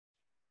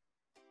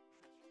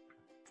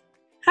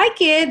Hi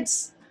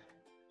kids!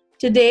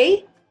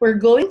 Today we're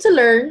going to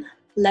learn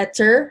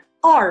letter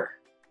R.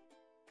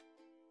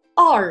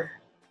 R.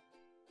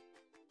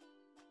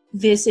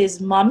 This is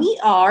Mommy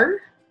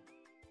R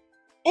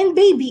and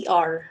Baby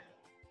R.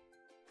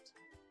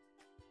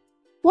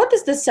 What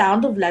is the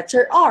sound of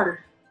letter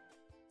R?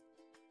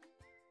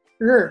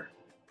 R.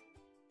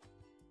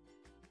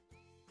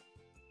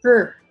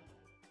 R.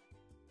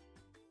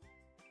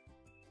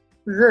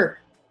 R.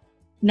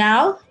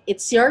 Now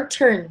it's your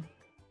turn.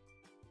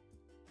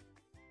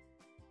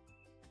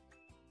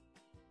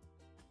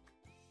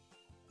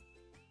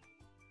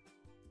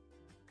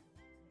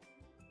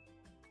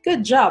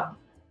 Good job.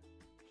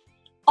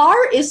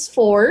 R is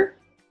for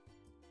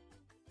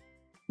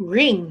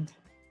ring.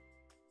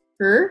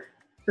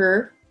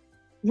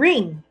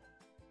 Ring.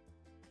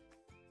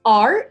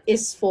 R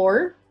is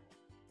for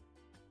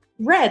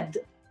red.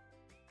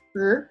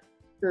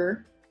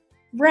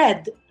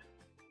 Red.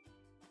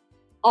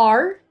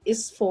 R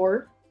is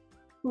for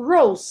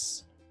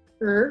rose.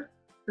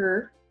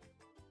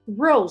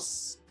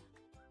 Rose.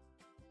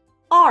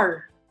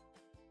 R.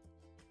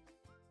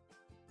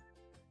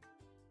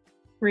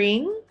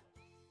 Ring,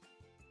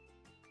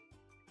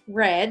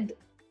 red,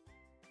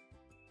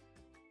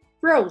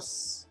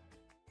 rose.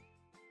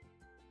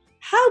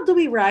 How do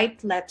we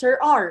write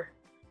letter R?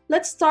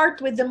 Let's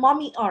start with the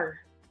Mommy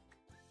R.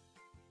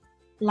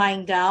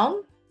 Line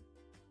down,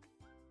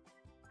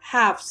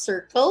 half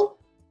circle,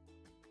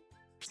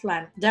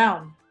 slant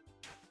down.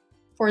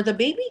 For the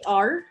Baby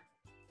R,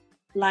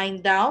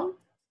 line down,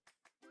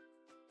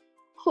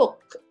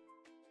 hook.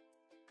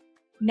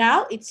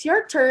 Now it's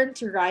your turn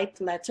to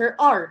write letter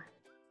R.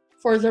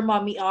 For the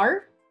Mommy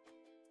R,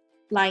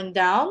 line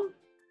down,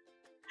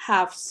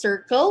 half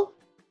circle,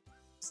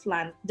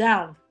 slant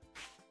down.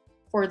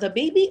 For the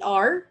Baby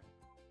R,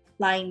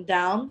 line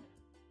down,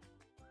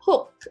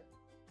 hook.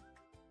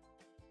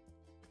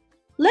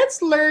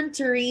 Let's learn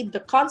to read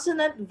the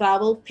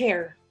consonant-vowel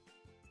pair.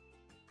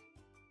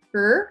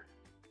 R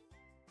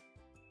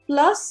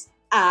plus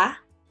A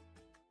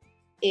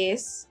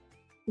is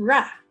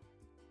ra.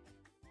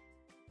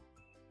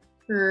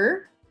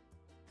 R,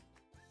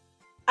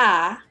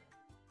 A,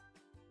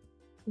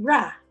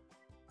 ra.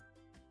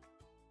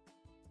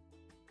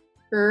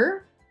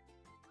 R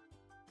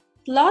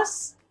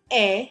plus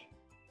E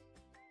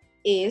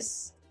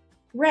is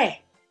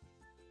re.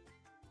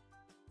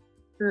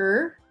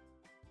 R,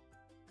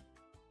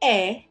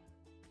 E,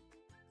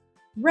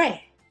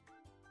 re.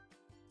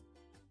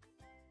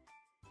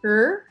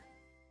 R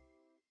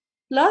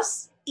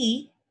plus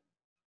E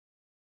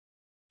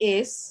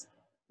is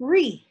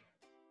re.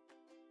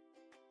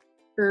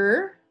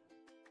 R,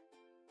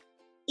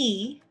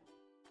 E,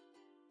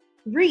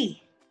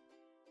 re.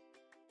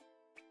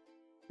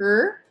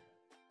 R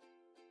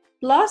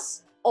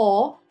plus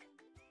O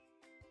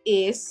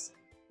is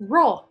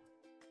ro.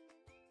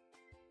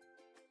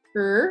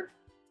 R,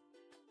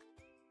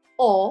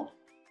 O,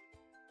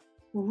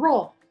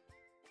 ro.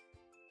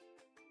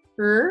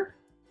 R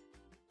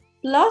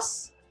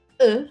plus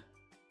E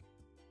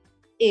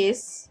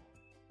is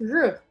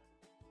r.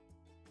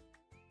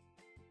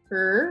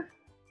 R,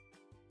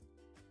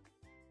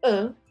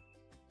 E,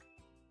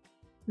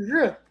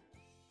 r.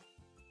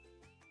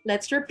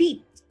 Let's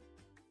repeat.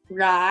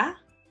 Ra,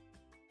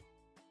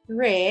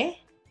 re,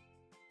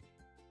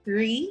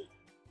 re,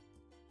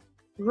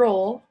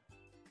 ro,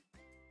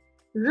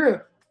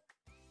 r.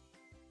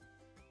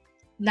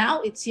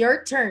 Now it's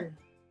your turn.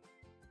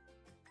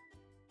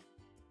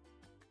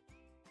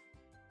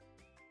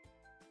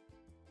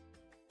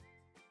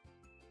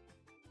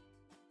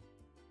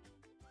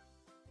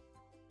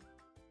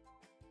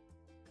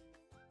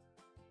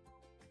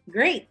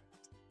 Great.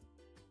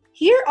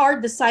 Here are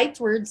the sight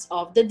words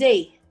of the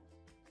day.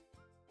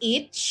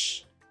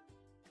 Each,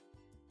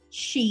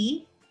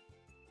 she,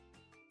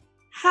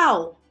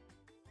 how.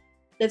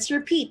 Let's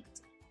repeat.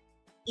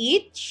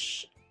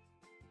 Each,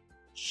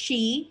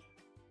 she,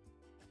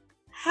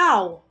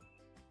 how.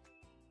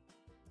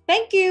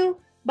 Thank you.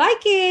 Bye,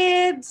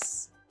 kids.